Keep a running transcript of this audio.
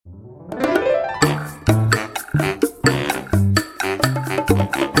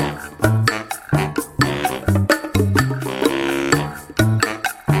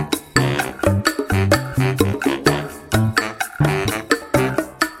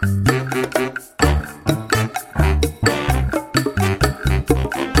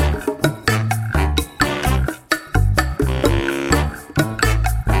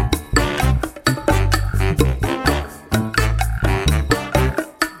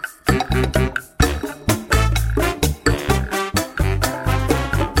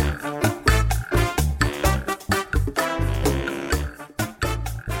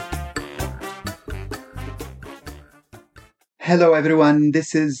Hello, everyone.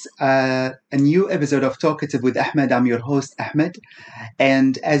 This is a new episode of Talkative with Ahmed. I'm your host, Ahmed.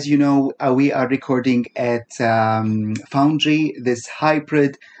 And as you know, we are recording at Foundry, this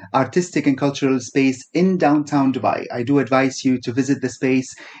hybrid artistic and cultural space in downtown Dubai. I do advise you to visit the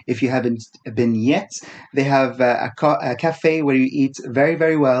space if you haven't been yet. They have a cafe where you eat very,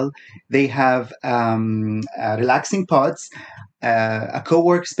 very well. They have relaxing pods, a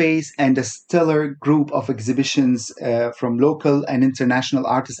co-work space, and a stellar group of exhibitions from local and international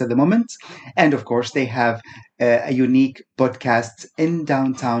artists at the moment. And of course, they have a unique podcast in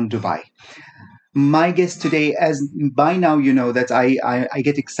downtown Dubai. My guest today, as by now you know that I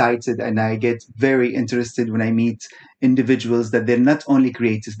get excited and I get very interested when I meet individuals that they're not only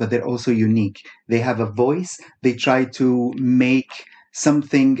creative, but they're also unique. They have a voice. They try to make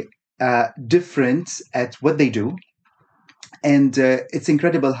something different at what they do. And it's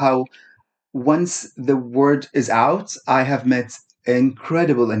incredible how once the word is out, I have met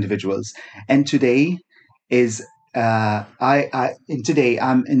incredible individuals. And today is today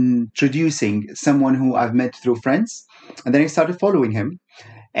I'm introducing someone who I've met through friends, and then I started following him,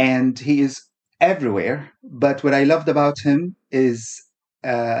 and he is everywhere. But what I loved about him is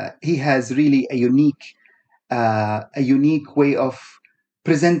he has really a unique way of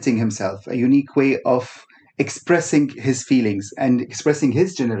presenting himself, a unique way of expressing his feelings and expressing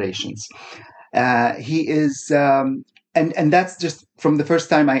his generations. He is, and that's just from the first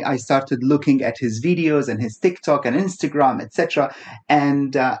time I started looking at his videos and his TikTok and Instagram, etc.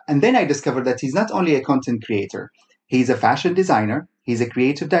 And then I discovered that he's not only a content creator, he's a fashion designer, he's a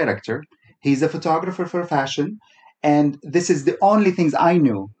creative director, he's a photographer for fashion, and this is the only things I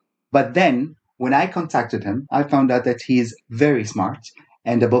knew. But then when I contacted him, I found out that he's very smart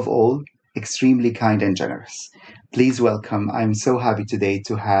and above all, extremely kind and generous. Please welcome. I'm so happy today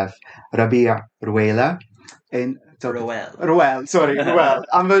to have Rabia Ruela. And Ruel, sorry, Ruel.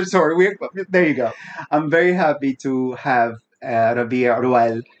 I'm very sorry. There you go. I'm very happy to have Rabia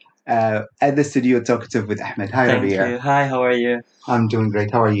Ruel at the studio talkative with Ahmed. Hi, Thank Rabia. you. Hi, how are you? I'm doing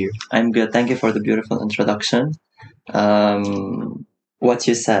great. How are you? I'm good. Thank you for the beautiful introduction. What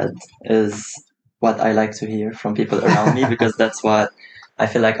you said is what I like to hear from people around me because that's what I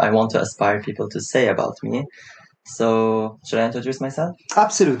feel like I want to aspire people to say about me. So, should I introduce myself?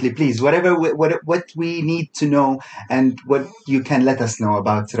 Absolutely, please. What we need to know and what you can let us know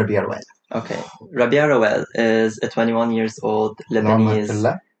about Rabia Ruel. Okay. Rabia Rawel is a 21 years old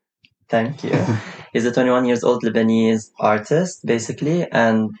Lebanese. Thank you. He's a 21 years old Lebanese artist, basically,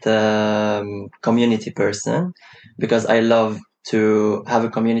 and community person, because I love to have a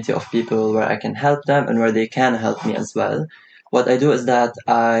community of people where I can help them and where they can help me as well. What I do is that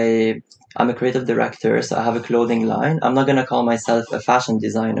I'm a creative director, so I have a clothing line. I'm not going to call myself a fashion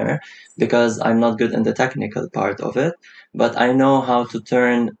designer because I'm not good in the technical part of it, but I know how to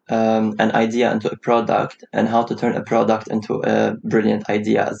turn an idea into a product and how to turn a product into a brilliant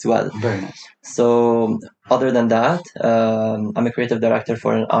idea as well. Very nice. So other than that, I'm a creative director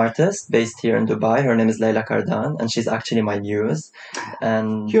for an artist based here in Dubai. Her name is Layla Kardan, and she's actually my muse.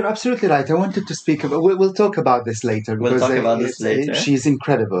 And you're absolutely right. I wanted to speak about. We'll talk about this later. We'll talk about this later. She's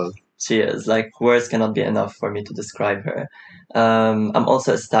incredible. She is. Like, words cannot be enough for me to describe her. I'm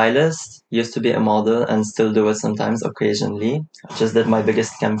also a stylist, used to be a model and still do it sometimes occasionally. I just did my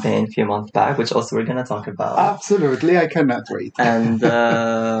biggest campaign a few months back, which also we're going to talk about. Absolutely. I cannot wait.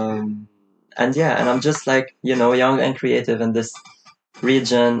 And yeah, and I'm just like, young and creative in this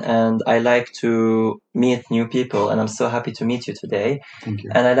region, and I like to meet new people, and I'm so happy to meet you today. Thank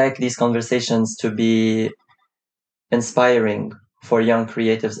you. And I like these conversations to be inspiring for young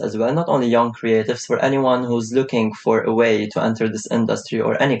creatives as well. Not only young creatives, for anyone who's looking for a way to enter this industry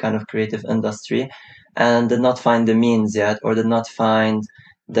or any kind of creative industry and did not find the means yet or did not find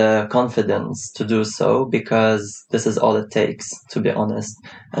the confidence to do so, because this is all it takes, to be honest.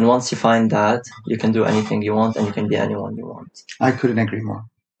 And once you find that, you can do anything you want and you can be anyone you want. I couldn't agree more.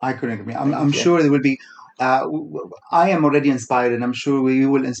 I'm sure there will be. I am already inspired, and I'm sure we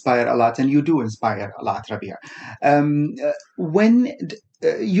will inspire a lot, and you do inspire a lot, Rabia. When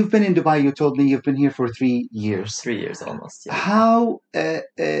you've been in Dubai, you told me you've been here for 3 years. 3 years almost, yeah. How,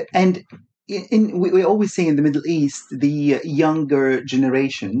 and we always say in the Middle East, the younger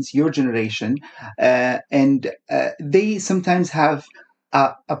generations, your generation, and they sometimes have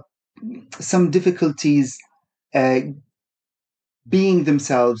some difficulties being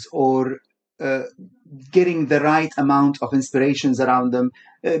themselves or getting the right amount of inspirations around them,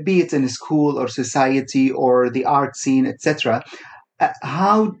 be it in school or society or the art scene, etc.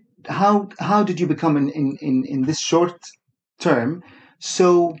 How did you become in this short term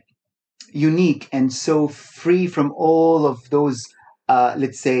so unique and so free from all of those,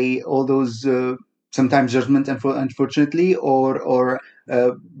 let's say, all those sometimes judgment, unfortunately, or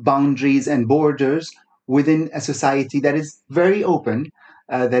boundaries and borders within a society that is very open,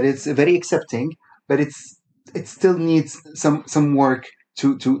 that is very accepting, but it still needs some work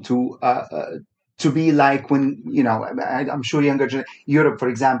to be like when, I'm sure Europe, for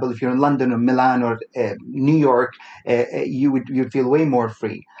example, if you're in London or Milan or New York, you'd feel way more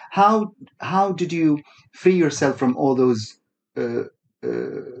free. How did you free yourself from all those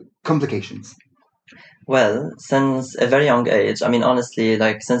complications? Well, since a very young age, I mean, honestly,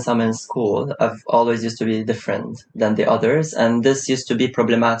 like since I'm in school, I've always used to be different than the others. And this used to be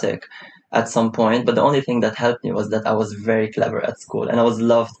problematic at some point. But the only thing that helped me was that I was very clever at school and I was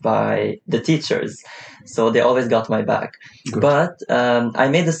loved by the teachers. So they always got my back. Good. But I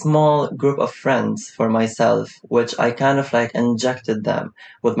made a small group of friends for myself, which I kind of like injected them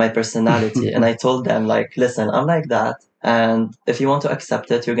with my personality. And I told them, like, listen, I'm like that. And if you want to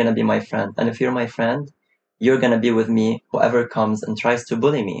accept it, you're going to be my friend. And if you're my friend, you're going to be with me, whoever comes and tries to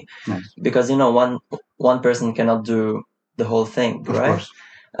bully me. Nice. Because, one person cannot do the whole thing, right? Of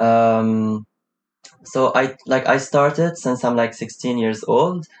course. So I started since I'm like 16 years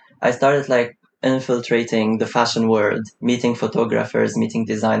old. I started like infiltrating the fashion world, meeting photographers, meeting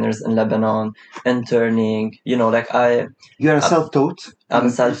designers in Lebanon, interning, You're self-taught? I'm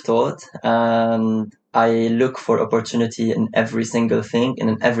self-taught, and I look for opportunity in every single thing and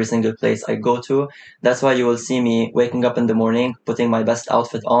in every single place I go to. That's why you will see me waking up in the morning, putting my best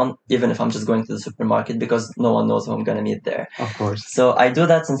outfit on, even if I'm just going to the supermarket, because no one knows who I'm going to meet there. Of course. So I do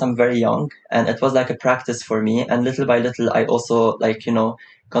that since I'm very young, and it was like a practice for me. And little by little, I also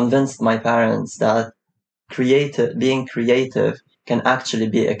convinced my parents that being creative can actually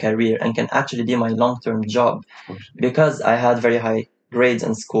be a career and can actually be my long-term job. Because I had very high grades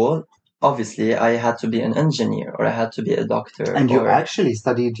in school, obviously I had to be an engineer or I had to be a doctor. And you actually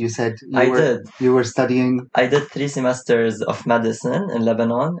studied, you said you were studying? I did 3 semesters of medicine in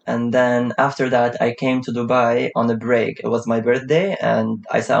Lebanon. And then after that, I came to Dubai on a break. It was my birthday and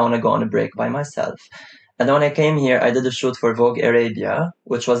I said I want to go on a break by myself. And then when I came here, I did a shoot for Vogue Arabia,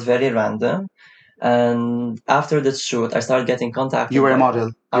 which was very random. And after this shoot, I started getting contacted. You were a model?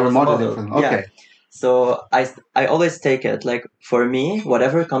 You were modeling? Okay. Yeah. So I always take it, like, for me,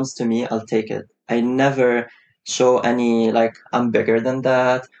 whatever comes to me, I'll take it. I never show any, like, I'm bigger than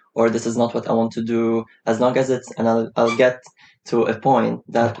that, or this is not what I want to do, as long as and I'll get to a point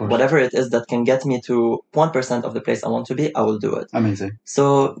that whatever it is that can get me to 1% of the place I want to be, I will do it. Amazing.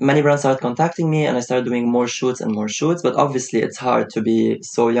 So many brands started contacting me and I started doing more shoots and more shoots, but obviously it's hard to be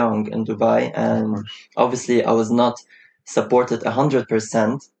so young in Dubai, and obviously I was not supported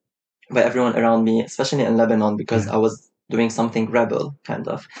 100% by everyone around me, especially in Lebanon, because I was doing something rebel, kind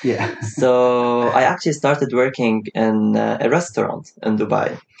of. Yeah. So I actually started working in a restaurant in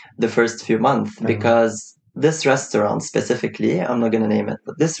Dubai the first few months, because this restaurant specifically, I'm not going to name it,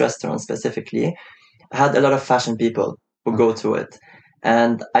 but this restaurant specifically had a lot of fashion people who go to it.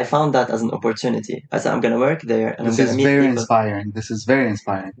 And I found that as an opportunity. I said, I'm going to work there. And this is very inspiring. This is very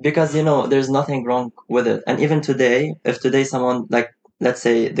inspiring. Because, there's nothing wrong with it. And even today, if today someone, like, let's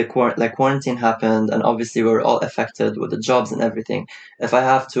say the quarantine happened and obviously we're all affected with the jobs and everything. If I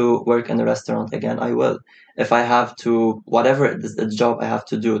have to work in a restaurant again, I will. If I have to, whatever it is the job I have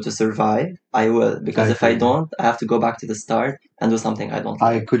to do to survive, I will. Because if I don't, I have to go back to the start and do something I don't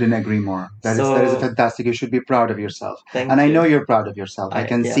like. I couldn't agree more. That is fantastic. You should be proud of yourself. Thank you. I know you're proud of yourself. I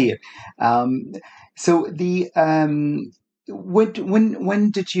can see it. So the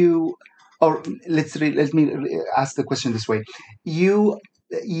when did you? Or let me ask the question this way: you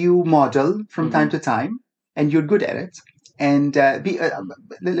model from time to time, and you're good at it. And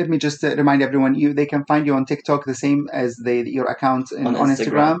let me just remind everyone: they can find you on TikTok, the same as your account on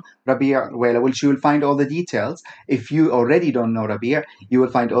Instagram, Rabia Ruwaila, which you will find all the details. If you already don't know Rabia, you will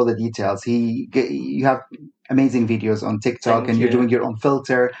find all the details. You have amazing videos on TikTok, and you're doing your own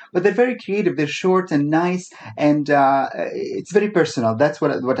filter, but they're very creative. They're short and nice, and it's very personal. That's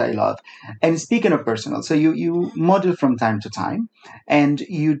what I love. And speaking of personal, so you model from time to time, and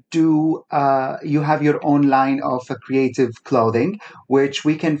you do you have your own line of creative clothing, which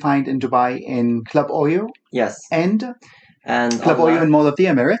we can find in Dubai in Club Oyo. Yes. And Club Oyo in Mall of the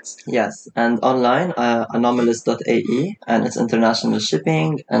Emirates. Yes, and online, anomalous.ae, and it's international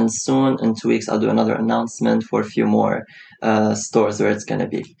shipping. And soon, in 2 weeks, I'll do another announcement for a few more stores where it's going to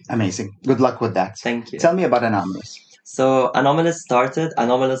be. Amazing. Good luck with that. Thank you. Tell me about Anomalous. So Anomalous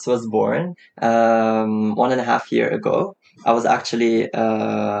was born 1.5 years ago. I was actually,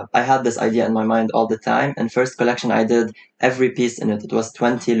 I had this idea in my mind all the time. And first collection I did, every piece in it, it was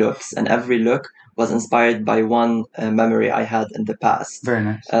 20 looks, and every look was inspired by one memory I had in the past. Very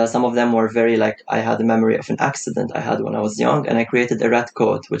nice. Some of them were very like, I had a memory of an accident I had when I was young, and I created a red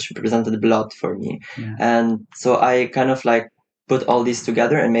coat, which represented blood for me. Yeah. And so I kind of like put all these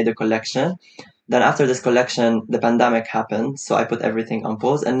together and made a collection. Then after this collection, the pandemic happened, so I put everything on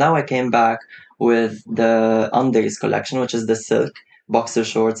pause. And now I came back with the Undays collection, which is the silk boxer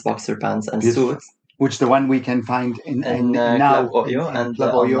shorts, boxer pants, and suits. Which the one we can find in now Club Oyo and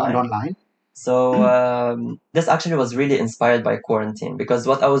Club Oyo and online. So this actually was really inspired by quarantine, because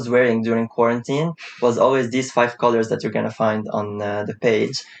what I was wearing during quarantine was always these 5 colors that you're gonna find on the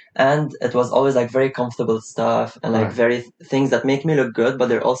page, and it was always like very comfortable stuff and like very things that make me look good, but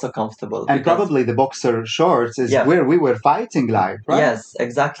they're also comfortable. And probably the boxer shorts is where we were fighting live, right? Yes,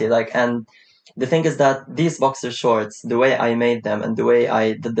 exactly. Like, and the thing is that these boxer shorts, the way I made them and the way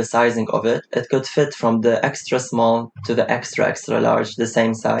I did the sizing of it, it could fit from the extra small to the extra, extra large, the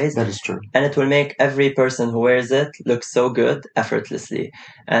same size. That is true. And it will make every person who wears it look so good effortlessly.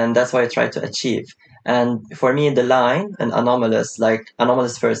 And that's what I try to achieve. And for me, the line and anomalous, like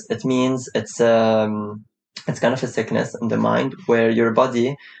anomalous first, it means it's kind of a sickness in the mind where your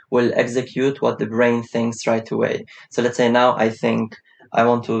body will execute what the brain thinks right away. So let's say now I think I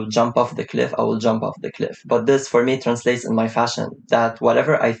want to jump off the cliff, I will jump off the cliff. But this for me translates in my fashion, that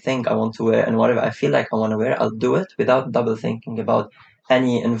whatever I think I want to wear and whatever I feel like I want to wear, I'll do it without double thinking about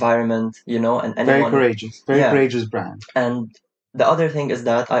any environment, and anyone. Very courageous brand. And the other thing is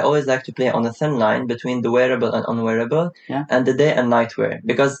that I always like to play on a thin line between the wearable and unwearable and the day and night wear,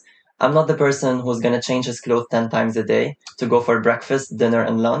 because I'm not the person who's going to change his clothes 10 times a day to go for breakfast, dinner,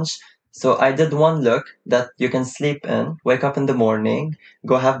 and lunch. So I did one look that you can sleep in, wake up in the morning,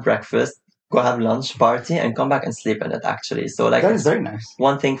 go have breakfast, go have lunch, party, and come back and sleep in it, actually. So like that is very nice.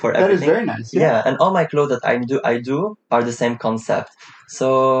 One thing for everything. That is very nice. Yeah, and all my clothes that I do are the same concept.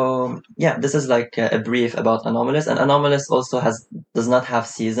 So yeah, this is like a brief about Anomalous. And Anomalous also does not have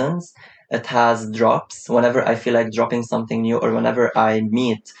seasons. It has drops. Whenever I feel like dropping something new, or whenever I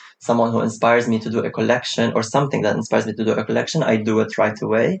meet someone who inspires me to do a collection, or something that inspires me to do a collection, I do it right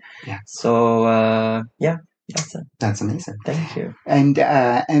away. Yeah. So that's it. That's amazing. Thank you. And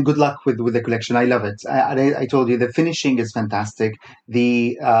good luck with the collection. I love it. I told you the finishing is fantastic.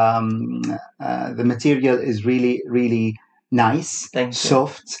 The material is really, really nice,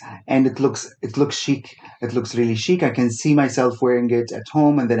 soft, and it looks chic. It looks really chic. I can see myself wearing it at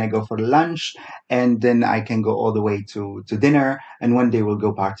home, and then I go for lunch, and then I can go all the way to dinner, and one day we'll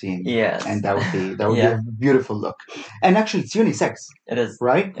go partying. Yes. And that would be a beautiful look. And actually, it's unisex. It is.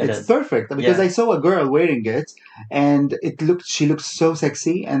 Right? It's perfect, because I saw a girl wearing it, and she looks so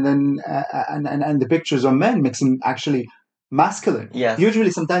sexy, and then and the pictures of men makes them actually masculine. Yes.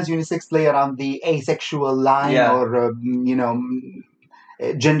 Usually, sometimes unisex play around the asexual line or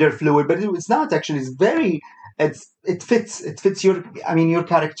gender fluid, but it's not actually. It's very. It fits. It fits your. I mean, your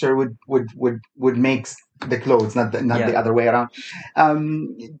character would make the clothes, not the other way around.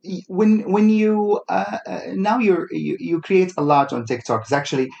 When you now you create a lot on TikTok. It's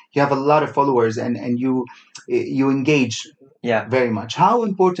actually you have a lot of followers and you engage very much. How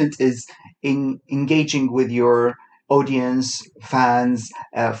important is in engaging with your audience, fans,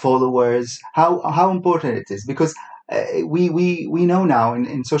 followers? How important it is, because we know now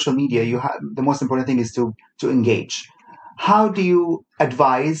in social media the most important thing is to engage. How do you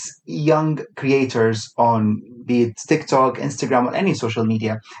advise young creators on, be it TikTok, Instagram, or any social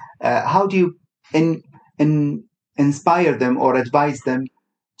media? How do you inspire them or advise them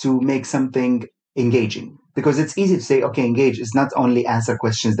to make something engaging? Because it's easy to say, okay, engage. It's not only answer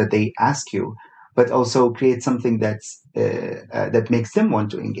questions that they ask you, but also create something that makes them want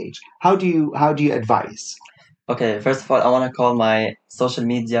to engage. How do you advise? Okay, first of all, I want to call my social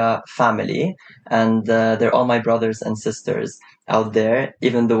media family, and they're all my brothers and sisters out there.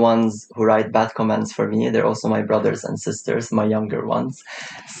 Even the ones who write bad comments for me, they're also my brothers and sisters, my younger ones.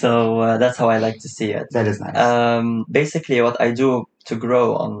 So that's how I like to see it. That is nice. Basically, what I do to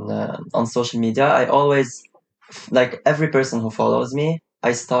grow on social media, I always, like every person who follows me,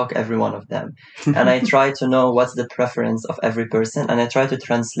 I stalk every one of them, and I try to know what's the preference of every person, and I try to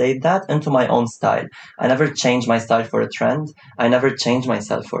translate that into my own style. I never change my style for a trend. I never change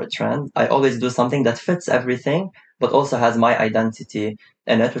myself for a trend. I always do something that fits everything, but also has my identity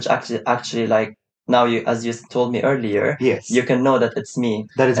in it, which actually like now as you told me earlier, you can know that it's me.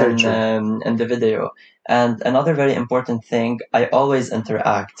 That is very true. In the video. And another very important thing, I always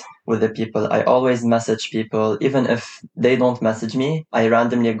interact with the people. I always message people, even if they don't message me. I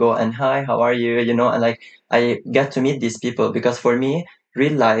randomly go and hi, how are you? You know, and like I get to meet these people because for me,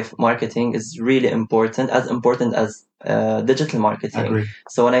 real life marketing is really important as digital marketing. Agree.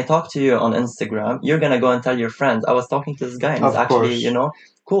 So when I talk to you on Instagram, you're gonna go and tell your friends, I was talking to this guy and Of it's actually, course. you know,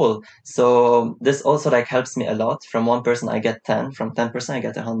 cool. So this also like helps me a lot. From one person I get 10, from 10% I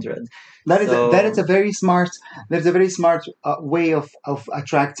get 100. That is a very smart. There's a very smart way of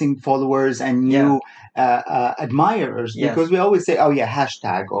attracting followers and new admirers, because we always say, oh yeah,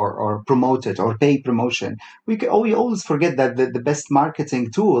 hashtag or promote it or pay promotion. We always forget that the best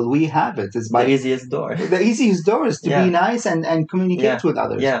marketing tool we have is by the easiest door. The easiest door is to be nice and communicate with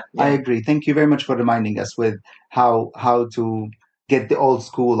others. I agree. Thank you very much for reminding us with how to get the old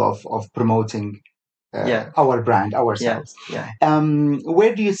school of promoting our brand, ourselves.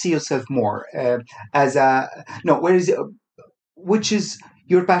 Where do you see yourself more as a where is it, which is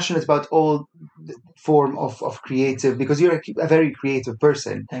you're passionate about all form of creative, because you're a very creative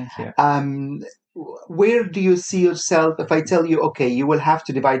person. Thank you. Where do you see yourself if I tell you, okay, you will have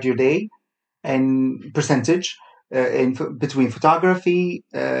to divide your day in percentage between photography,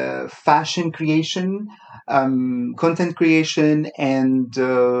 fashion creation, content creation, and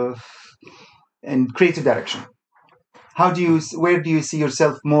creative direction? Where do you see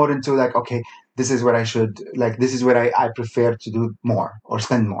yourself more into, like, okay, this is where I should, like, this is where I prefer to do more or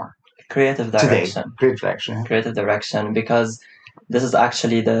spend more? Creative direction. Creative direction, because this is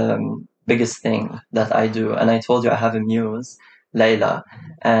actually the biggest thing that I do. And I told you I have a muse, Layla,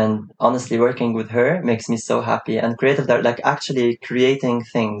 and honestly working with her makes me so happy. And like actually creating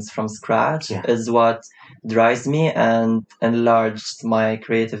things from scratch is what drives me and enlarged my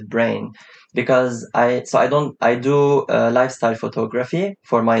creative brain, because I do lifestyle photography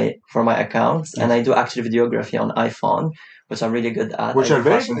for my accounts, and I do actually videography on iPhone, which I'm really good at. Which are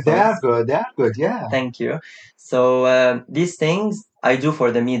very good. They are good. Yeah. Thank you. So these things I do for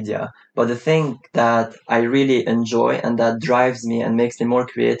the media, but the thing that I really enjoy and that drives me and makes me more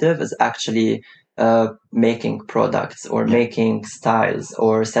creative is actually making products or making styles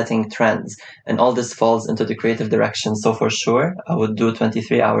or setting trends, and all this falls into the creative direction. So for sure, I would do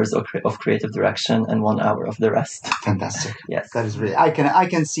 23 hours of creative direction and 1 hour of the rest. Fantastic. Yes, that is really. I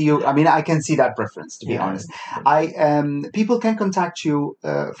can see you. I mean, I can see that preference. To be honest, people can contact you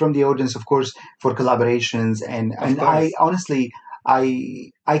from the audience, of course, for collaborations, and I honestly.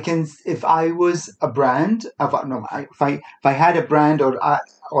 I can, if I was a brand, if I had a brand or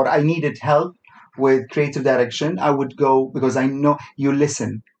I needed help with creative direction, I would go, because I know you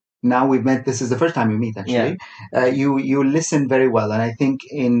listen. Now we've met. This is the first time we meet, actually. You listen very well, and I think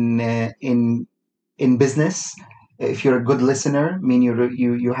in business, if you're a good listener, I mean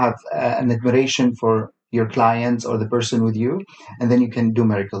you have an admiration for your clients or the person with you, and then you can do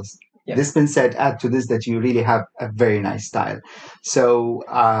miracles. This being said, add to this that you really have a very nice style. So,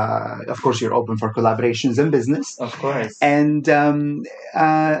 of course, you're open for collaborations in business. Of course. And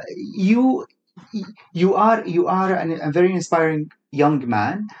you are a very inspiring young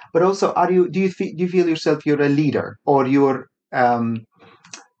man. But also, do you feel yourself you're a leader, or you're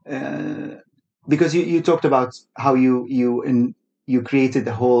because you talked about how you created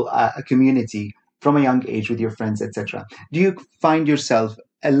the whole community from a young age with your friends, etc. Do you find yourself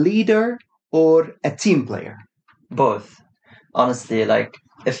a leader or a team player? Both. Honestly, like,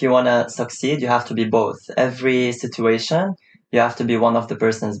 if you want to succeed, you have to be both. Every situation, you have to be one of the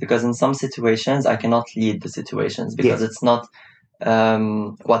persons, because in some situations, I cannot lead the situations because it's not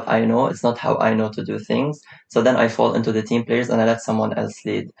what I know. It's not how I know to do things. So then I fall into the team players and I let someone else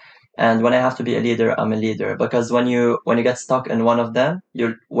lead. And when I have to be a leader, I'm a leader, because when you get stuck in one of them,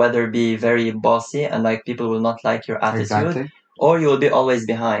 you'll whether be very bossy and like people will not like your attitude, or you will be always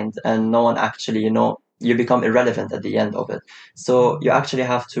behind and no one actually, you become irrelevant at the end of it. So you actually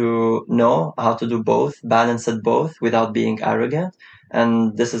have to know how to do both, balance it both without being arrogant.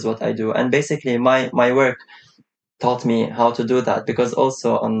 And this is what I do. And basically my work taught me how to do that, because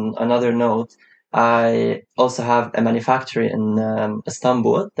also on another note, I also have a manufacturer in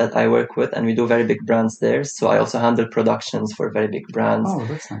Istanbul that I work with, and we do very big brands there. So I also handle productions for very big brands. Oh,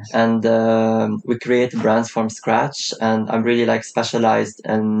 that's nice. And we create brands from scratch, and I'm really like specialized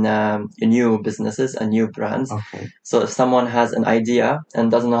in new businesses and new brands. Okay. So if someone has an idea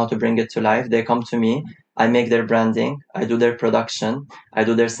and doesn't know how to bring it to life, they come to me. I make their branding, I do their production, I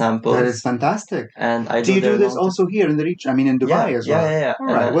do their samples. That is fantastic. And do you do this also here in the region? I mean, in Dubai as well? Yeah. All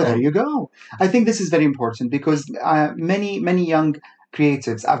right, well, there you go. I think this is very important, because many young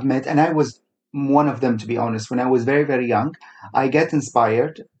creatives I've met, and I was one of them, to be honest, when I was very, very young, I get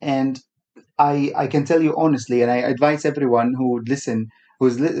inspired, and I can tell you honestly, and I advise everyone who would listen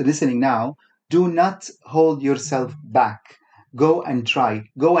who's listening now, do not hold yourself back. Go and try.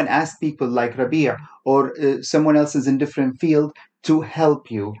 Go and ask people like Rabia or someone else is in different field to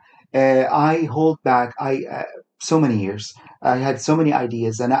help you. I hold back. So many years. I had so many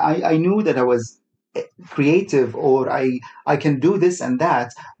ideas, and I knew that I was creative or I can do this and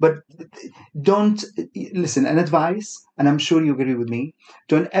that, but don't listen. An advice, and I'm sure you agree with me,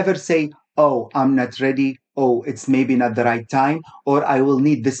 don't ever say, oh, I'm not ready, oh, it's maybe not the right time, or I will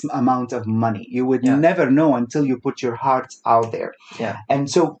need this amount of money. You would never know until you put your heart out there. And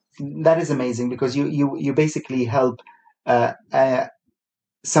so that is amazing, because you basically help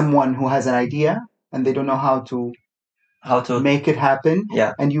someone who has an idea and they don't know how to make it happen,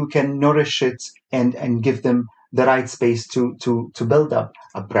 and you can nourish it and give them the right space to build up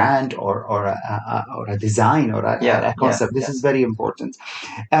a brand or a design or a concept. This is very important.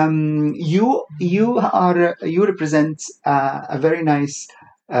 You represent a very nice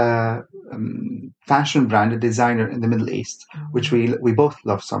fashion brand, a designer in the Middle East, which we both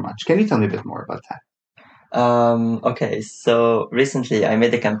love so much. Can you tell me a bit more about that? Okay, so recently I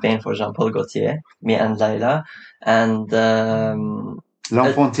made a campaign for Jean Paul Gaultier, me and Laila, and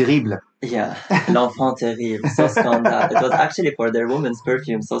L'enfant terrible. Yeah, l'enfant terrible, So Scandal. It was actually for their women's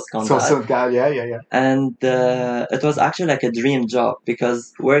perfume, So Scandal. So Scandal, yeah. And it was actually like a dream job,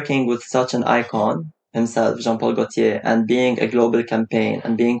 because working with such an icon himself, Jean Paul Gaultier, and being a global campaign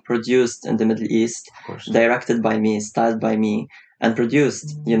and being produced in the Middle East, directed by me, styled by me, and produced,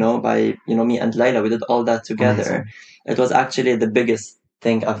 by, me and Laila. We did all that together. Amazing. It was actually the biggest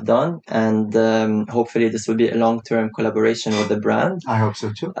thing I've done, and hopefully this will be a long-term collaboration with the brand. I hope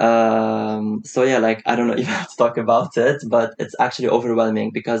so too. So yeah, I don't know if I have to talk about it, but it's actually overwhelming,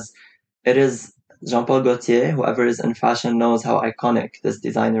 because it is Jean Paul Gaultier. Whoever is in fashion knows how iconic this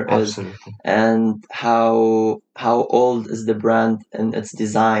designer is. Absolutely. And how old is the brand and its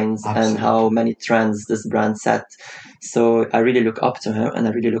designs. Absolutely. And how many trends this brand set. So I really look up to him, and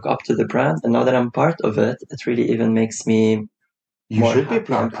I really look up to the brand. And now that I'm part of it, it really even makes me should be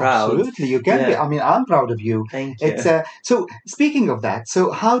proud. Absolutely, you can be. I mean, I'm proud of you. Thank you. So speaking of that,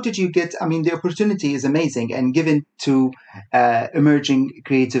 so how did you get? I mean, the opportunity is amazing and given to emerging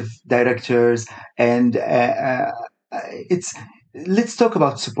creative directors, and Let's talk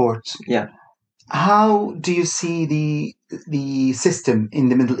about support. Yeah. How do you see the system in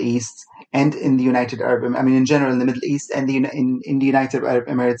the Middle East and in the United Arab? I mean, in general, in the Middle East and in the United Arab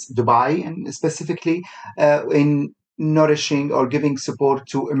Emirates, Dubai, and specifically in nourishing or giving support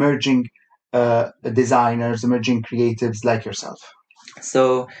to emerging designers, emerging creatives like yourself?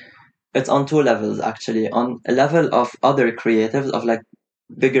 So it's on two levels, actually. On a level of other creatives, of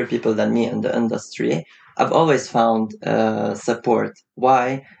bigger people than me in the industry, I've always found support.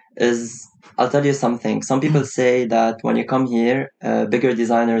 Why? I'll tell you something. Some people say that when you come here, bigger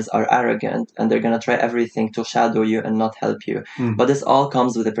designers are arrogant and they're going to try everything to shadow you and not help you. But this all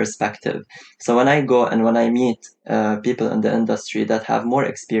comes with a perspective. So when I go and when I meet people in the industry that have more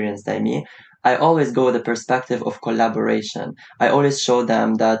experience than me, I always go with the perspective of collaboration. I always show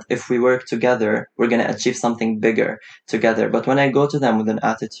them that if we work together, we're going to achieve something bigger together. But when I go to them with an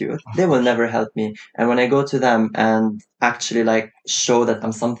attitude, they will never help me. And when I go to them and actually show that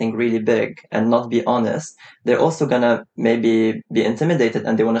I'm something really big and not be honest, they're also going to maybe be intimidated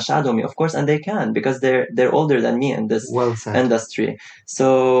and they want to shadow me, of course, and they can, because they're older than me in this industry.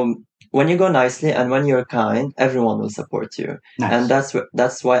 So when you go nicely and when you're kind, everyone will support you. Nice. And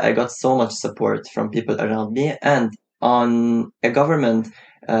that's why I got so much support from people around me. And on a government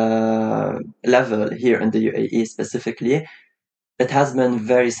level here in the UAE specifically, it has been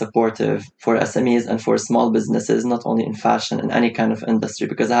very supportive for SMEs and for small businesses, not only in fashion, in any kind of industry,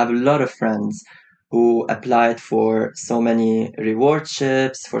 because I have a lot of friends who applied for so many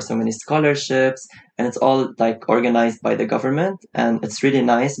rewardships, for so many scholarships, and it's all organized by the government. And it's really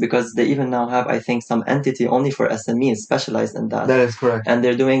nice because they even now have, I think, some entity only for SMEs specialized in that. That is correct. And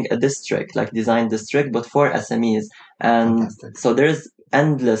they're doing a district, design district, but for SMEs. And fantastic. So there's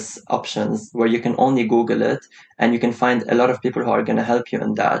endless options where you can only Google it and you can find a lot of people who are going to help you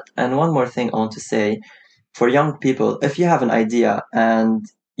in that. And one more thing I want to say, for young people, if you have an idea and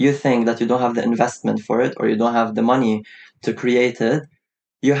you think that you don't have the investment for it or you don't have the money to create it,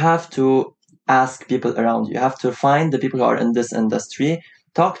 you have to ask people around you. You have to find the people who are in this industry,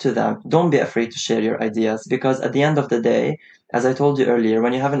 talk to them. Don't be afraid to share your ideas, because at the end of the day, as I told you earlier,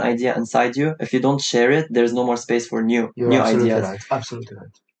 when you have an idea inside you, if you don't share it, there's no more space for new ideas. Right. Absolutely right.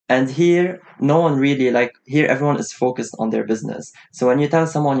 And here, no one really, here everyone is focused on their business. So when you tell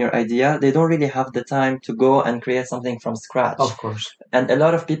someone your idea, they don't really have the time to go and create something from scratch. Of course. And a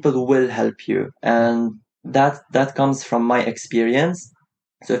lot of people will help you. And that comes from my experience.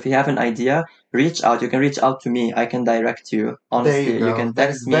 So if you have an idea, reach out. You can reach out to me. I can direct you. Honestly, There you go. can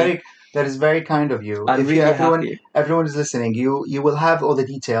text me. That is very kind of you. I'm really happy. Everyone is listening, you will have all the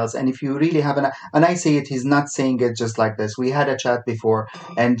details, and if you really have and I say it, he's not saying it just like this. We had a chat before,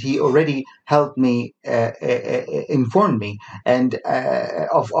 and he already helped me, inform me, and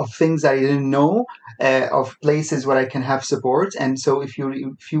of things I didn't know, of places where I can have support. And so if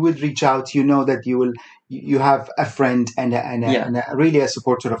you would reach out, you know that you have a friend and really a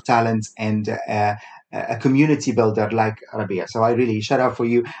supporter of talent, and a community builder like Rabia. So I really shout out for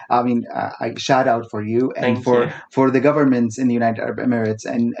you. I mean, I shout out for you and for the governments in the United Arab Emirates,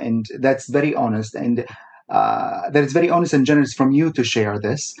 and that's very honest, and that is very honest and generous from you to share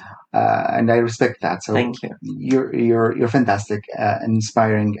this, and I respect that. So thank you. You're fantastic,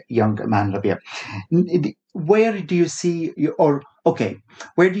 inspiring young man, Rabia. Where do you see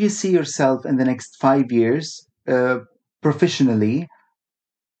where do you see yourself in the next 5 years, professionally?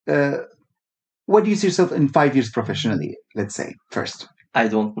 What do you see yourself in 5 years professionally, let's say, first? I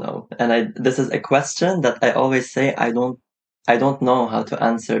don't know. And this is a question that I always say I don't know how to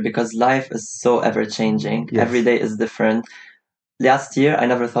answer, because life is so ever changing. Yes. Every day is different. Last year, I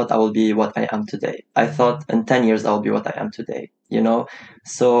never thought I will be what I am today. I thought in 10 years, I will be what I am today,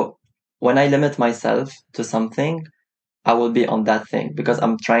 So when I limit myself to something, I will be on that thing, because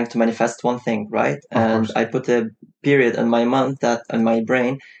I'm trying to manifest one thing, right? And I put a period in my month, that in my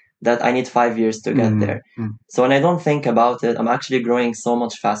brain, that I need 5 years to get there. So when I don't think about it, I'm actually growing so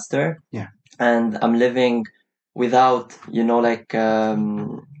much faster. Yeah. And I'm living without,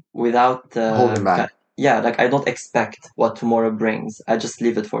 without holding back. Yeah, I don't expect what tomorrow brings. I just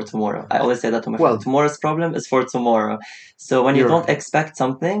leave it for tomorrow. I always say that to my friend. Tomorrow's problem is for tomorrow. So when you don't expect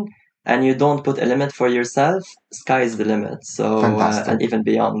something and you don't put a limit for yourself, sky is the limit. So and even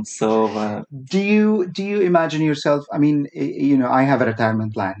beyond. So do you imagine yourself? I mean, I have a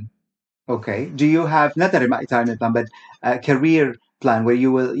retirement plan. Okay. Do you have not a retirement plan, but a career plan where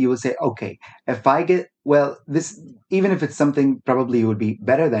you will say, okay, if I get this, even if it's something probably would be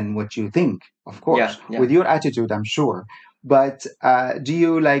better than what you think, of course, with your attitude, I'm sure. But do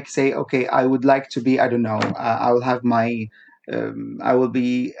you say, okay, I would like to be, I don't know, I will have my I will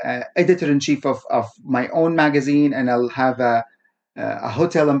be editor-in-chief of my own magazine, and I'll have a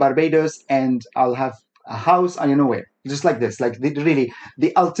hotel in Barbados, and I'll have a house, I don't know where, just like this, really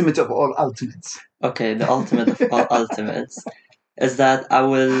the ultimate of all ultimates. Okay, the ultimate of all ultimates is that I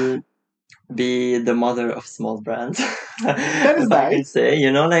will be the mother of small brands. That is nice. I can say,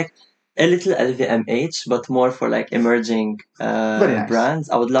 a little LVMH, but more for emerging brands.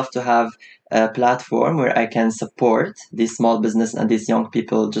 I would love to have a platform where I can support these small business and these young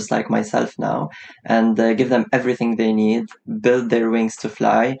people just like myself now, and give them everything they need, build their wings to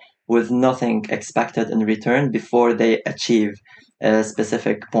fly with nothing expected in return before they achieve a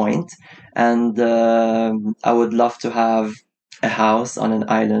specific point. And I would love to have a house on an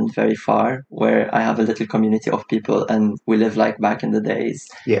island very far where I have a little community of people, and we live like back in the days.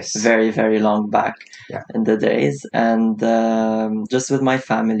 Yes. Very, very long back in the days. And just with my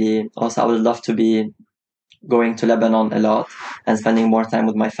family. Also, I would love to be going to Lebanon a lot and spending more time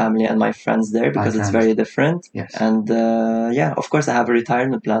with my family and my friends there, because it's very different. Yes. And of course, I have a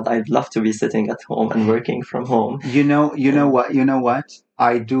retirement plan. I'd love to be sitting at home and working from home. You know what?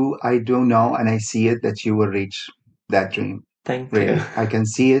 I do know, and I see it, that you will reach that dream. Thank you. I can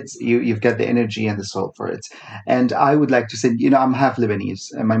see it. You've got the energy and the soul for it. And I would like to say, I'm half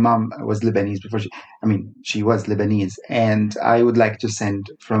Lebanese, and my mom was Lebanese before she was Lebanese. And I would like to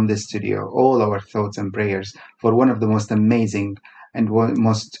send from this studio all our thoughts and prayers for one of the most amazing and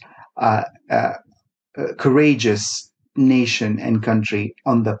most courageous nation and country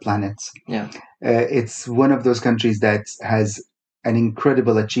on the planet. Yeah. It's one of those countries that has an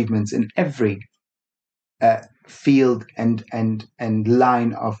incredible achievements in every field and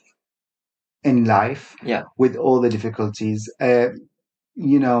line of in life, with all the difficulties.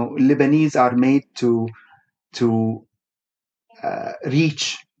 Lebanese are made to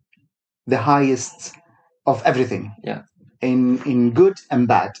reach the highest of everything, in good and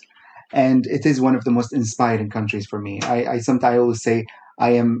bad, and it is one of the most inspiring countries for me. I sometimes always say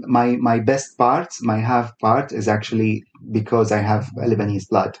I am my best part, my half part is actually because I have Lebanese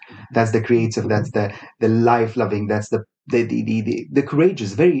blood. That's the creative, that's the life loving, that's the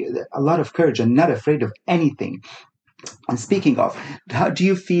courageous, a lot of courage and not afraid of anything. And speaking of, how do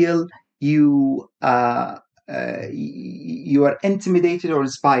you feel you are intimidated or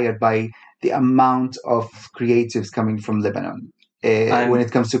inspired by the amount of creatives coming from Lebanon when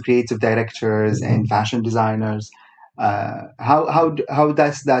it comes to creative directors and fashion designers? How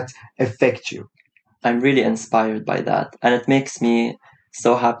does that affect you? I'm really inspired by that, and it makes me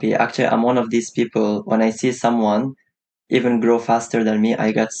so happy. Actually, I'm one of these people. When I see someone even grow faster than me,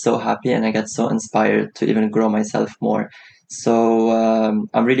 I get so happy and I get so inspired to even grow myself more. So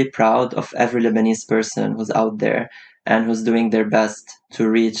I'm really proud of every Lebanese person who's out there and who's doing their best to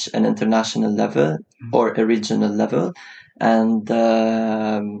reach an international level or a regional level. And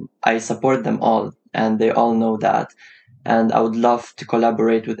I support them all, and they all know that. And I would love to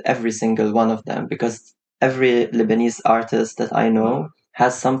collaborate with every single one of them, because every Lebanese artist that I know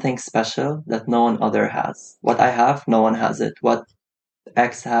has something special that no one other has. What I have, no one has it. What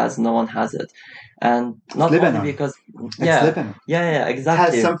X has, no one has it. And not Lebanon. only because Lebanon. Yeah, exactly.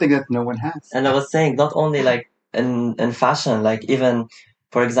 It has something that no one has. And I was saying, not only like in fashion, like even,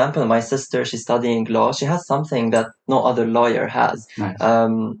 for example, my sister, she's studying law. She has something that no other lawyer has. Nice.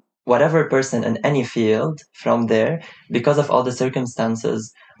 Whatever person in any field from there, because of all the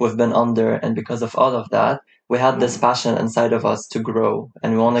circumstances we've been under, and because of all of that, we had this passion inside of us to grow,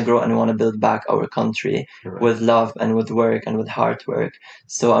 and we want to grow, and we want to build back our country with love and with work and with hard work.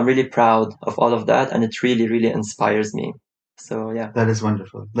 So I'm really proud of all of that, and it really, really inspires me. So yeah, that is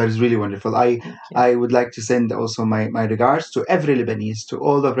wonderful. That is really wonderful. I would like to send also my regards to every Lebanese, to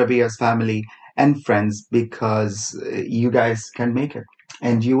all of Rabia's family and friends, because you guys can make it,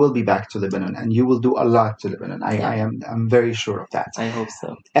 and you will be back to Lebanon, and you will do a lot to Lebanon. I'm very sure of that. I hope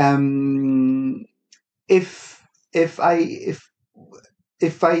so. If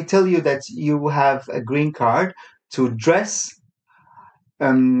I tell you that you have a green card to dress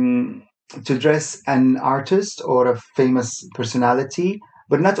an artist or a famous personality,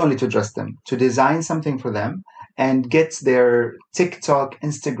 but not only to dress them, to design something for them and get their TikTok,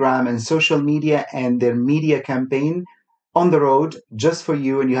 Instagram, and social media and their media campaign on the road just for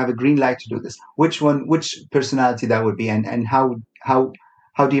you, and you have a green light to do this, which personality that would be, and how do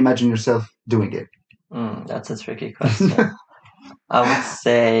you imagine yourself doing it? That's a tricky question. I would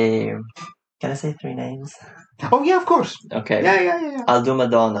say, can I say 3 names? Oh yeah, of course. Okay. Yeah. I'll do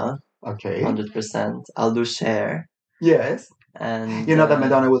Madonna. Okay. 100%. I'll do Cher. Yes. And you know that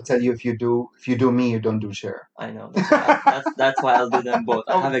Madonna will tell you, if you do me, you don't do Cher. I know. That's why I'll do them both.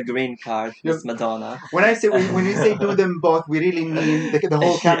 I have a green card, Miss Madonna. When I say when we say do them both, we really mean the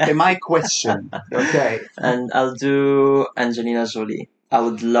whole campaign. My question. Okay. And I'll do Angelina Jolie. I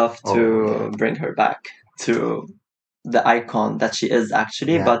would love to bring her back to the icon that she is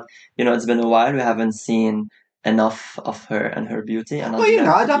actually, but it's been a while. We haven't seen enough of her and her beauty. And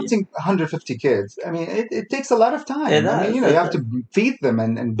adopting 150 kids, I mean, it takes a lot of time. You have to feed them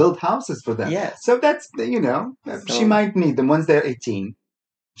and build houses for them. Yes. So that's, she might need them once they're 18.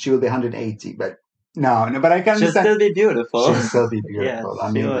 She will be 180, but no, but I can understand. She'll still be beautiful. She'll still be beautiful.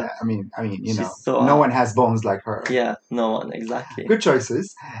 Yeah, I mean, no one has bones like her. Yeah, no one, exactly. Good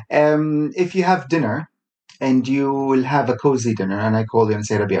choices. If you have dinner and you will have a cozy dinner, and I call you and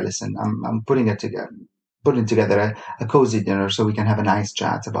say, Rabia, listen, I'm putting together a cozy dinner so we can have a nice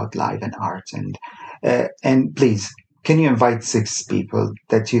chat about life and art, and please, can you invite 6 people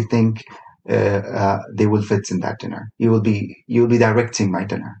that you think they will fit in that dinner? You'll be directing my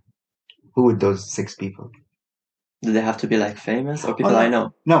dinner. Who would those 6 people? Do they have to be like famous or people I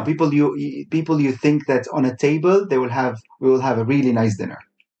know? No, people you think that on a table we will have a really nice dinner,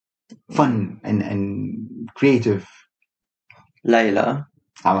 fun and creative. Layla.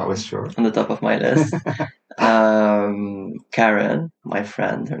 I was sure. On the top of my list. Karen, my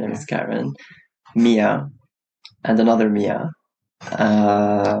friend, her name is Karen. Mia, and another Mia.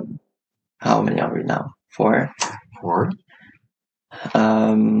 How many are we now? 4.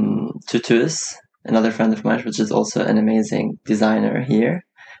 Tutus, another friend of mine, which is also an amazing designer here.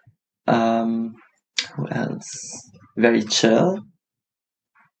 Who else? Very chill.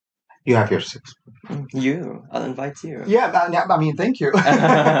 You have your 6. I'll invite you. Yeah, I mean, thank you.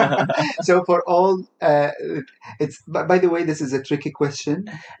 So for all, it's. By the way, this is a tricky question.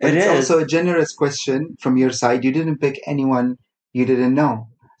 But it's also a generous question from your side. You didn't pick anyone you didn't know.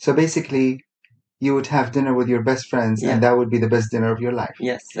 So basically, you would have dinner with your best friends, and that would be the best dinner of your life.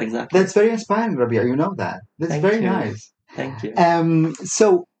 Yes, exactly. That's very inspiring, Rabia. You know that. That's very nice. Thank you.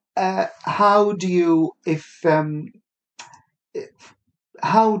 So, how do you,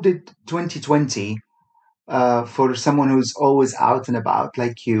 how did 2020, for someone who's always out and about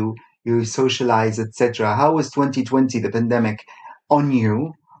like you socialize, etc., how was 2020, the pandemic, on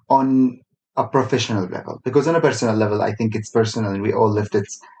you on a professional level? Because on a personal level, I think it's personal and we all lived it.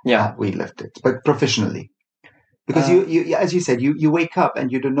 Yeah. We lived it. But professionally, because you, as you said, you wake up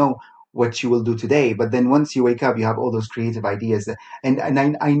and you don't know what you will do today. But then once you wake up, you have all those creative ideas. And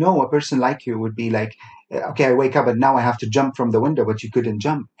I know a person like you would be like, okay, I wake up and now I have to jump from the window, but you couldn't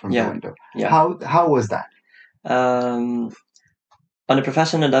jump from the window. Yeah. How was that? on a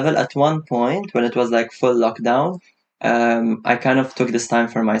professional level, at one point when it was like full lockdown, I kind of took this time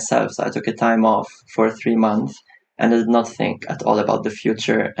for myself. So I took a time off for 3 months and I did not think at all about the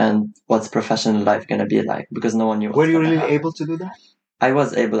future and what's professional life going to be like, because no one knew. Were you really able to do that? I was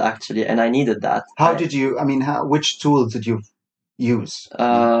able, actually, and I needed that. How did you, which tools did you use?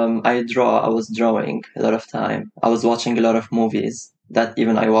 I was drawing a lot of time. I was watching a lot of movies that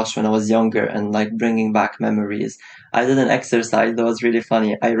even I watched when I was younger and like bringing back memories. I did an exercise that was really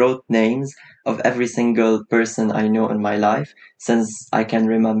funny. I wrote names of every single person I know in my life since I can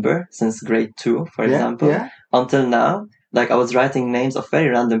remember, since grade 2, for example, until now. Like, I was writing names of very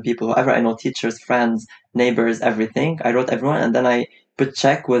random people, whoever I know, teachers, friends, neighbors, everything. I wrote everyone, and then I put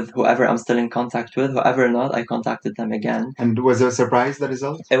check with whoever I'm still in contact with. Whoever not, I contacted them again. And was it a surprise, the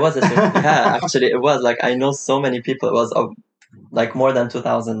result? It was a surprise. Yeah, actually, it was. Like, I know so many people. It was like more than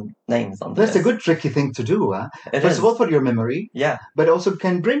 2,000 names on this. That's a good tricky thing to do. First of all, for your memory. Yeah. But also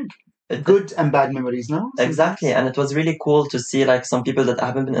can bring good and bad memories, no? Exactly. And it was really cool to see like some people that I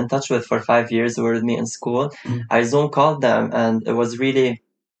haven't been in touch with for 5 years who were with me in school. I Zoom called them, and it was really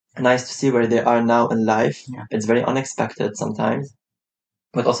nice to see where they are now in life. Yeah. It's very unexpected sometimes.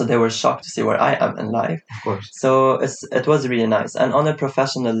 But also they were shocked to see where I am in life. Of course. So it was really nice. And on a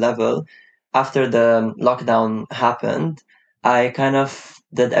professional level, after the lockdown happened, I kind of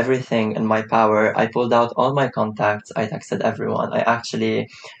did everything in my power. I pulled out all my contacts. I texted everyone.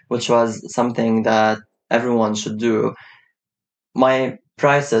 Which was something that everyone should do. My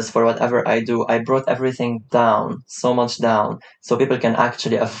prices for whatever I do, I brought everything down, so much down, so people can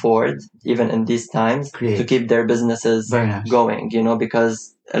actually afford, even in these times, to keep their businesses going,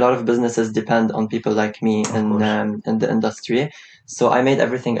 because a lot of businesses depend on people like me in the industry. So I made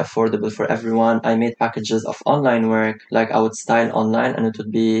everything affordable for everyone. I made packages of online work, like I would style online and it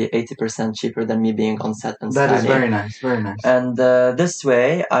would be 80% cheaper than me being on set and styling. That is very nice, very nice. And this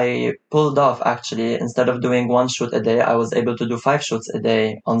way, I pulled off, actually, instead of doing 1 shoot a day, I was able to do 5 shoots a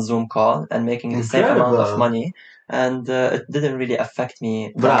day on Zoom call and making the same amount of money. And it didn't really affect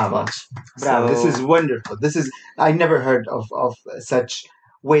me that much. Bravo, this is wonderful. I never heard of such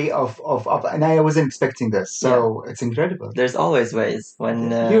way of and I wasn't expecting this, so it's incredible. There's always ways when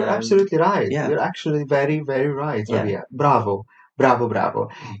you're absolutely right. You're actually very, very right, Rabia. Bravo.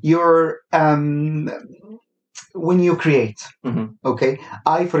 You're when you create, okay,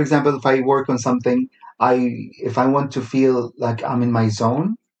 I, for example, if I work on something, if I want to feel like I'm in my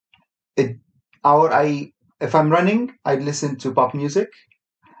zone, if I'm running, I listen to pop music.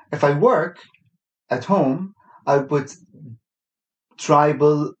 If I work at home, I put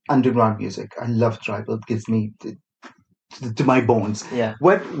tribal underground music. I love tribal. It gives me to my bones. Yeah.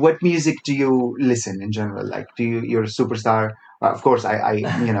 What music do you listen in general? Like, you're a superstar? Of course, I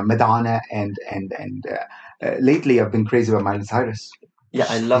Madonna and lately I've been crazy about Miley Cyrus. Yeah,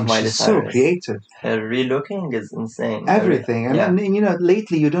 I love Miley Cyrus. So creative. Her relooking is insane. Everything. And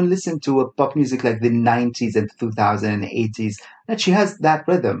lately you don't listen to a pop music like the 90s and 2000s and 80s. And she has that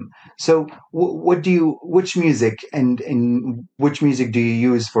rhythm. So which music and which music do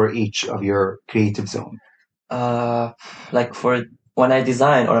you use for each of your creative zone? Like for when I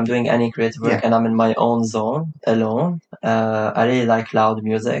design or I'm doing any creative work and I'm in my own zone alone, I really like loud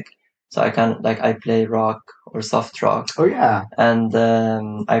music. So I play rock or soft rock. Oh yeah. And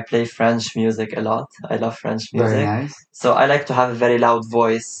I play French music a lot. I love French music. Very nice. So I like to have a very loud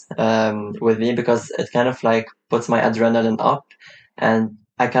voice with me, because it kind of like puts my adrenaline up, and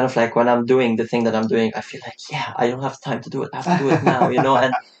I kind of like when I'm doing the thing that I'm doing, I feel like, I don't have time to do it. I have to do it now,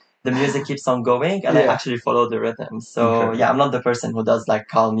 and the music keeps on going, and I actually follow the rhythm. So I'm not the person who does like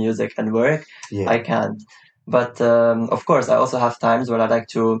calm music and work. I can't. But of course, I also have times where I like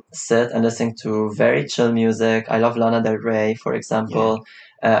to sit and listen to very chill music. I love Lana Del Rey, for example.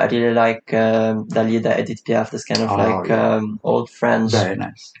 I really like Dalida, Edith Piaf, this kind of old French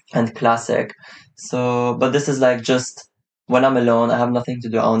and classic. So, but this is like just when I'm alone, I have nothing to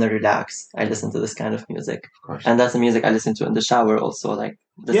do, I want to relax, I listen to this kind of music. Of and that's the music I listen to in the shower also, like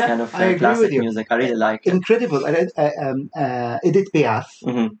this kind of classic music. I really like it. Incredible. Edith Piaf,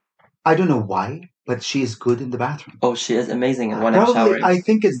 I don't know why, but she is good in the bathroom. Oh, she is amazing when I'm showering. I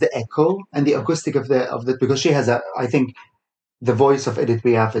think it's the echo and the acoustic of the because she has I think the voice of Edith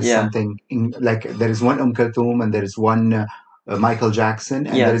Piaf is something like there is one Kulthum and there is one Michael Jackson,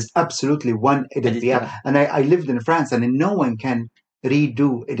 and there is absolutely one Edith Piaf. And I lived in France, and no one can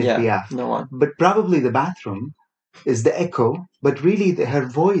redo Edith Piaf. No one. But probably the bathroom is the echo, but really her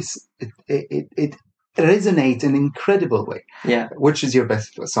voice, it resonates in an incredible way. Yeah. Which is your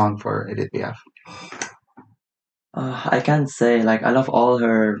best song for Edith Piaf? I can't say. Like, I love all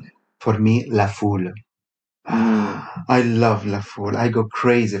her. For me, La Foule. I love La Foule. I go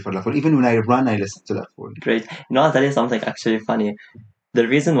crazy for La Foule. Even when I run, I listen to La Foule. Great. I'll tell you something actually funny. The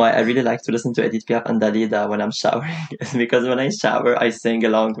reason why I really like to listen to Edith Piaf and Dalida when I'm showering is because when I shower, I sing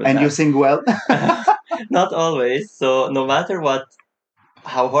along with them. And you sing well? Not always. So no matter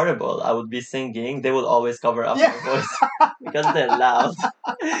how horrible I would be singing, they will always cover up my voice because they're loud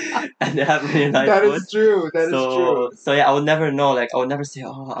and they have really nice voice. That is true. That is true. So yeah, I would never know. I would never say,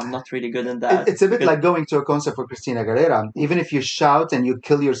 "Oh, I'm not really good in that." It's a bit like going to a concert for Christina Aguilera. Even if you shout and you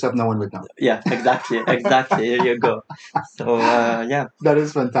kill yourself, no one would know. Yeah, exactly. Here you go. So yeah, that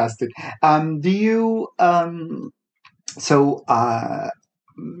is fantastic. Do you?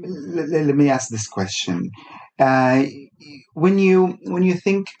 Let me ask this question. When you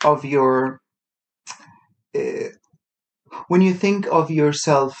think of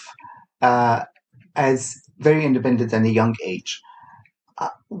yourself as very independent at a young age,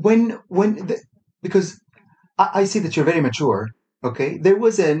 because I see that you're very mature. Okay, there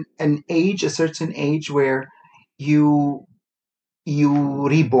was a certain age where you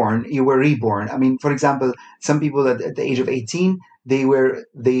were reborn. I mean, for example, some people at the age of 18, they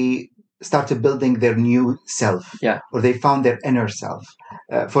started building their new self, or they found their inner self.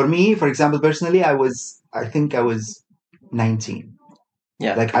 For me, for example, personally, I think I was 19.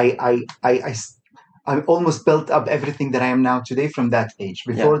 Yeah, like I almost built up everything that I am now today from that age.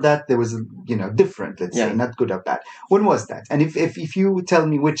 Before that, there was different, let's say, not good or bad. When was that? And if you tell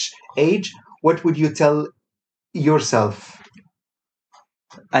me which age, what would you tell yourself?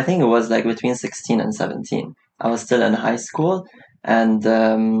 I think it was like between 16 and 17. I was still in high school, and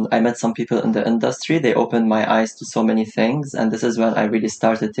I met some people in the industry. They opened my eyes to so many things, and this is when I really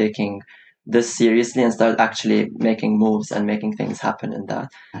started taking this seriously and started actually making moves and making things happen in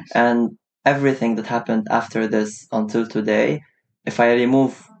that. And everything that happened after this until today, if I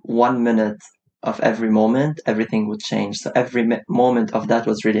remove 1 minute of every moment, everything would change. So every moment of that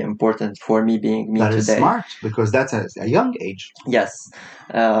was really important for me being me today. That is smart, because that's a young age. Yes.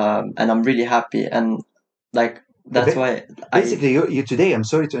 And I'm really happy. And that's why basically you today, I'm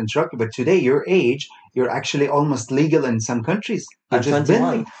sorry to interrupt you, but today your age, you're actually almost legal in some countries. You're just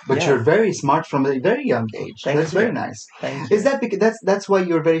 21, but you're very smart from a very young age. That's very nice. Thank you. Is that because that's why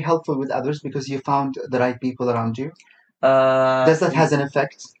you're very helpful with others, because you found the right people around you? Does that has an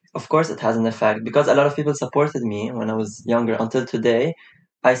effect? Of course it has an effect, because a lot of people supported me when I was younger until today.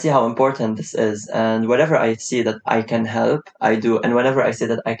 I see how important this is, and whenever I see that I can help, I do, and whenever I see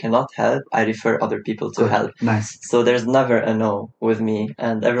that I cannot help, I refer other people to help. Nice. So there's never a no with me,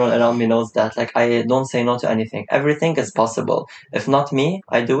 and everyone around me knows that. I don't say no to anything. Everything is possible. If not me,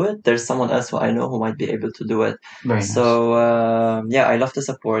 I do it. There's someone else who I know who might be able to do it. Very nice. So I love to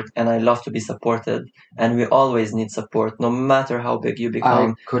support, and I love to be supported, and we always need support, no matter how big you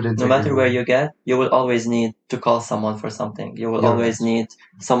become. No matter where you get, you will always need to call someone for something. You will always need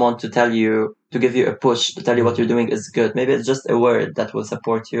someone to give you a push, to tell you what you're doing is good. Maybe it's just a word that will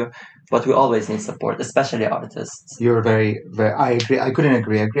support you, but we always need support, especially artists. You're very, very, I agree. I couldn't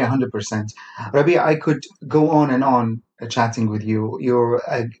agree. I agree 100%. Rabia, I could go on and on chatting with you.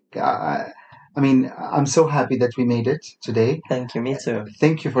 I'm so happy that we made it today. Thank you. Me too.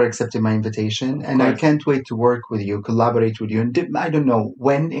 Thank you for accepting my invitation. And I can't wait to work with you, collaborate with you. And I don't know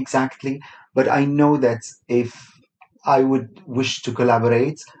when exactly, but I know that if I would wish to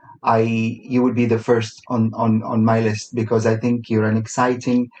collaborate, you would be the first on my list, because I think you're an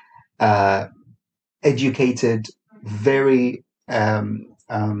exciting, educated, very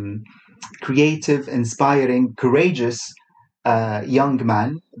creative, inspiring, courageous young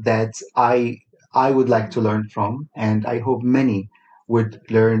man that I would like to learn from, and I hope many would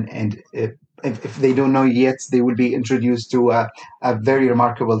learn. And if they don't know yet, they will be introduced to a very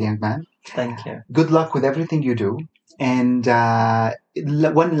remarkable young man. Thank you. Good luck with everything you do. And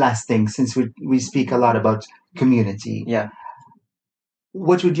one last thing, since we speak a lot about community. Yeah.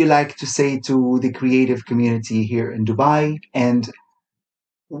 What would you like to say to the creative community here in Dubai, and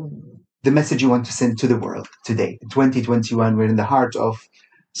the message you want to send to the world today? In 2021, we're in the heart of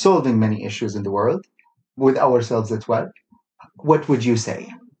solving many issues in the world, with ourselves as well. What would you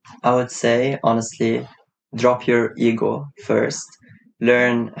say? I would say, honestly, drop your ego first.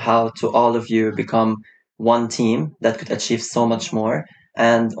 Learn how to all of you become one team that could achieve so much more.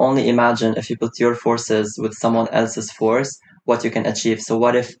 And only imagine if you put your forces with someone else's force, what you can achieve. So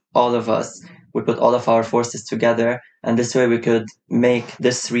what if all of us, we put all of our forces together, and this way we could make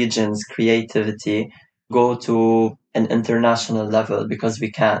this region's creativity go to an international level, because we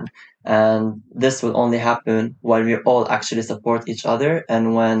can. And this will only happen while we all actually support each other,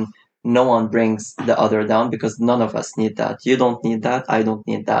 and when no one brings the other down, because none of us need that. You don't need that. I don't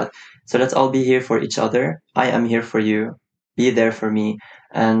need that. So let's all be here for each other. I am here for you. Be there for me.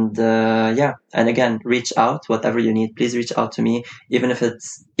 And and again, reach out, whatever you need. Please reach out to me. Even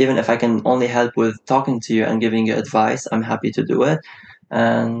if I can only help with talking to you and giving you advice, I'm happy to do it.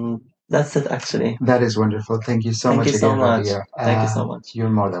 And that's it, actually. That is wonderful. Thank you so much again, Rabia. Thank you so much. You're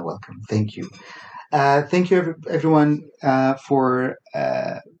more than welcome. Thank you. Thank you, everyone, for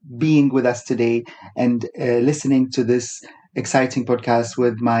being with us today and listening to this exciting podcast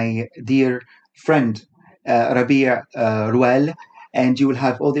with my dear friend, Rabia Ruel. And you will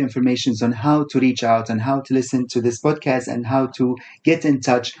have all the information on how to reach out and how to listen to this podcast and how to get in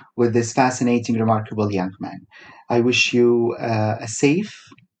touch with this fascinating, remarkable young man. I wish you a safe,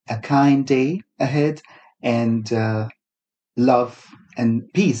 a kind day ahead, and love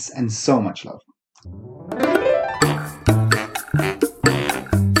and peace and so much love.